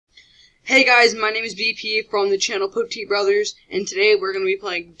Hey guys, my name is BP from the channel Poke Brothers, and today we're going to be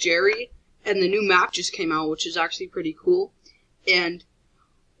playing Jerry, and the new map just came out, which is actually pretty cool. And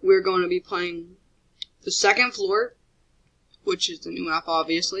we're going to be playing the second floor, which is the new map,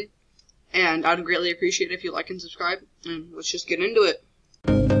 obviously. And I'd greatly appreciate it if you like and subscribe, and let's just get into it.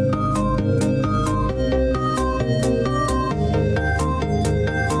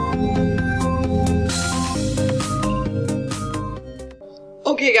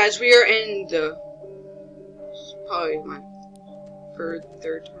 Okay guys, we are in the, probably my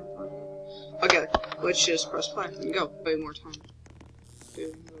third time. Okay, let's just press play and go. Way more time.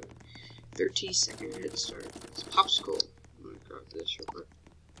 30-second head start. It's popsicle. I'm gonna grab this real quick.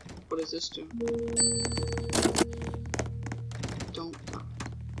 What does this do? Don't die.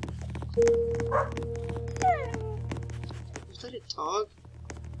 Is that a dog?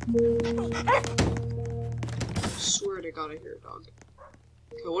 I swear to God I hear a dog.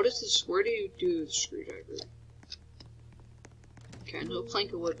 Okay, what is this? Where do you do the screwdriver? Okay, I know a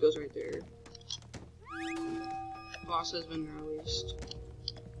plank of wood goes right there. Boss has been released.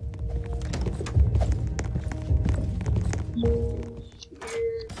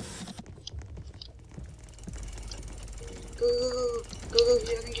 Here. Go,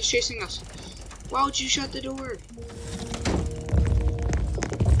 yeah, I think he's chasing us. Why would you shut the door?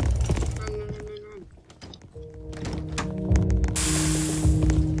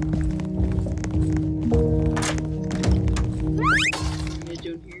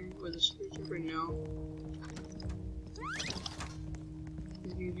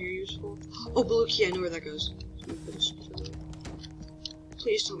 Oh, blue key, I know where that goes.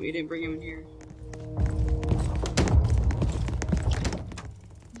 Please tell me you didn't bring him in here.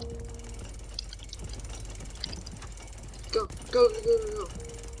 Go.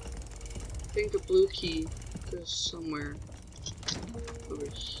 I think the blue key goes somewhere over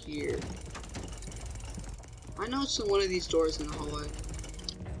here. I know it's in one of these doors in the hallway.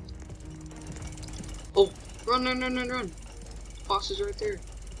 Oh, run. Boss is right there.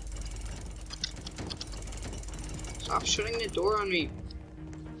 Stop shutting the door on me.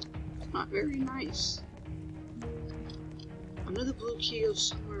 It's not very nice. I know the blue key is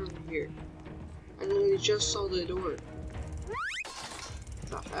somewhere over here. I literally just saw the door.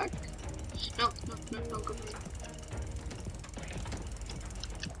 What the heck? No, go for it.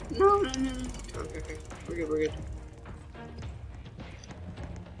 No. Okay. We're good.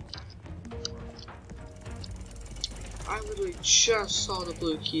 I literally just saw the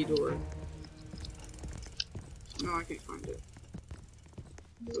blue key door. No, I can't find it.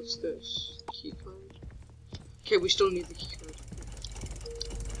 What's this? Key card? Okay, we still need the key card.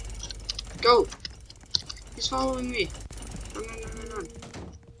 Go! He's following me! Run.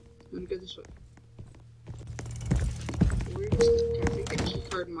 Let me go this way. Where does I think the key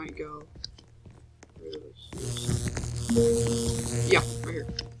card might go. Yeah, right here.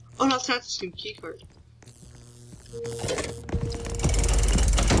 Oh no, it's not the same key card.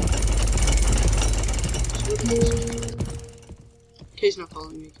 Okay, he's not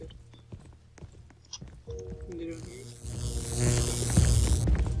following me, good. Can get over here.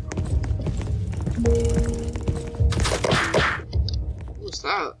 What was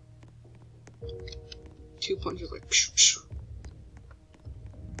that? 2 punches like psh, psh.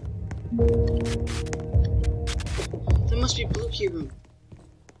 That must be blue key room.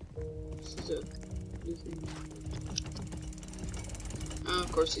 This is a blue thing.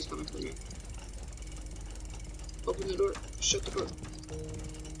 Of course he's coming for me. Open the door. Shut the door.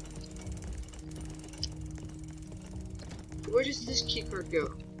 Where does this keycard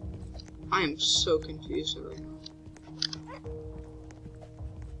go? I am so confused right now.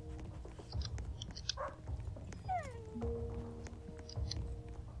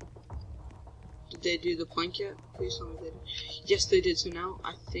 Did they do the plank yet? Please tell me they did. Yes, they did. So now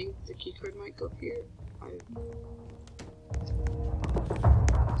I think the keycard might go here.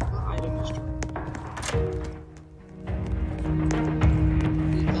 Item is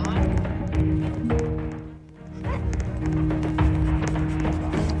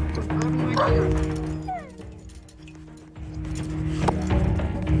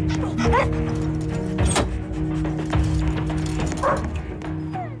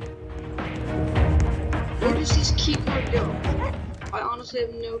Where does this keycard go? I honestly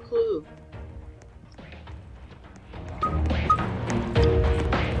have no clue.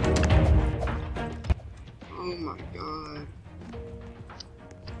 Oh my god.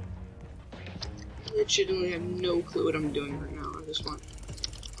 I legitimately have no clue what I'm doing right now. I just want.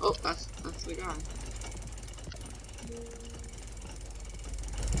 Oh, that's the guy.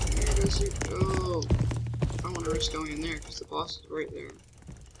 Where does it go? I don't want to risk going in there because the boss is right there.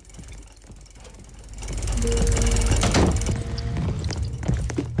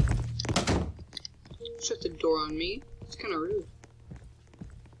 door on me. It's kind of rude.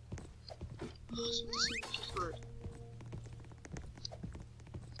 Oh, so this is just hard.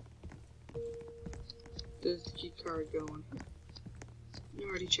 Does the key card go on here? You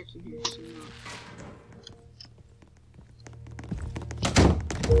already checked in here, so no.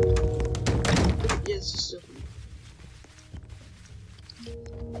 Yeah, this is different.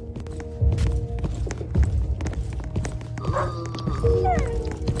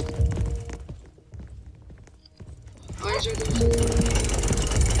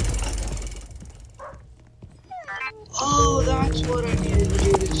 Oh, that's what I needed to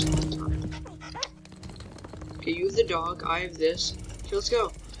do this whole time. Okay, you have the dog, I have this. Okay, let's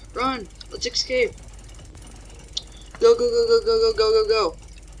go. Run! Let's escape! Go, go, go, go, go, go, go, go, go!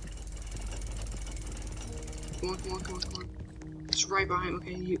 Come on, come on, come on, come on. It's right behind.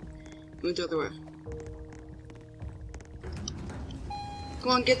 Okay, you went the other way.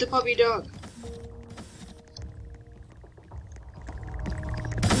 Come on, get the puppy dog.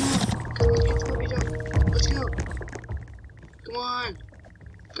 Come on, get the puppy dog. Let's go. Come on.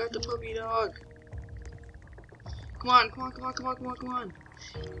 Got the puppy dog. Come on, come on, come on, come on, come on, come on.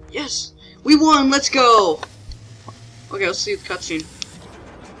 Yes! We won! Let's go! Okay, let's see the cutscene.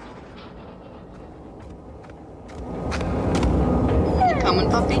 You coming,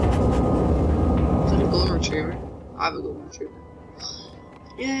 puppy? Is that a golden retriever? I have a golden retriever.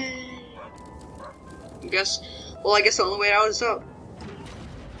 Yay! I guess the only way out is up.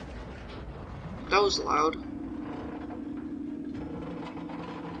 That was loud.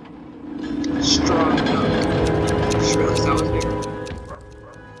 Strong dog. Just realized that was bigger.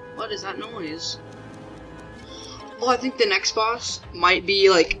 What is that noise? Oh, I think the next boss might be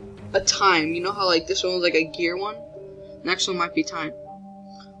like a time. You know how like this one was like a gear one? Next one might be time.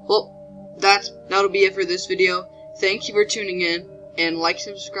 Well, that'll be it for this video. Thank you for tuning in, and like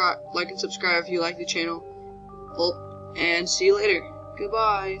and subscribe if you like the channel. Well, and see you later.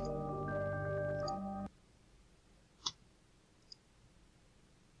 Goodbye.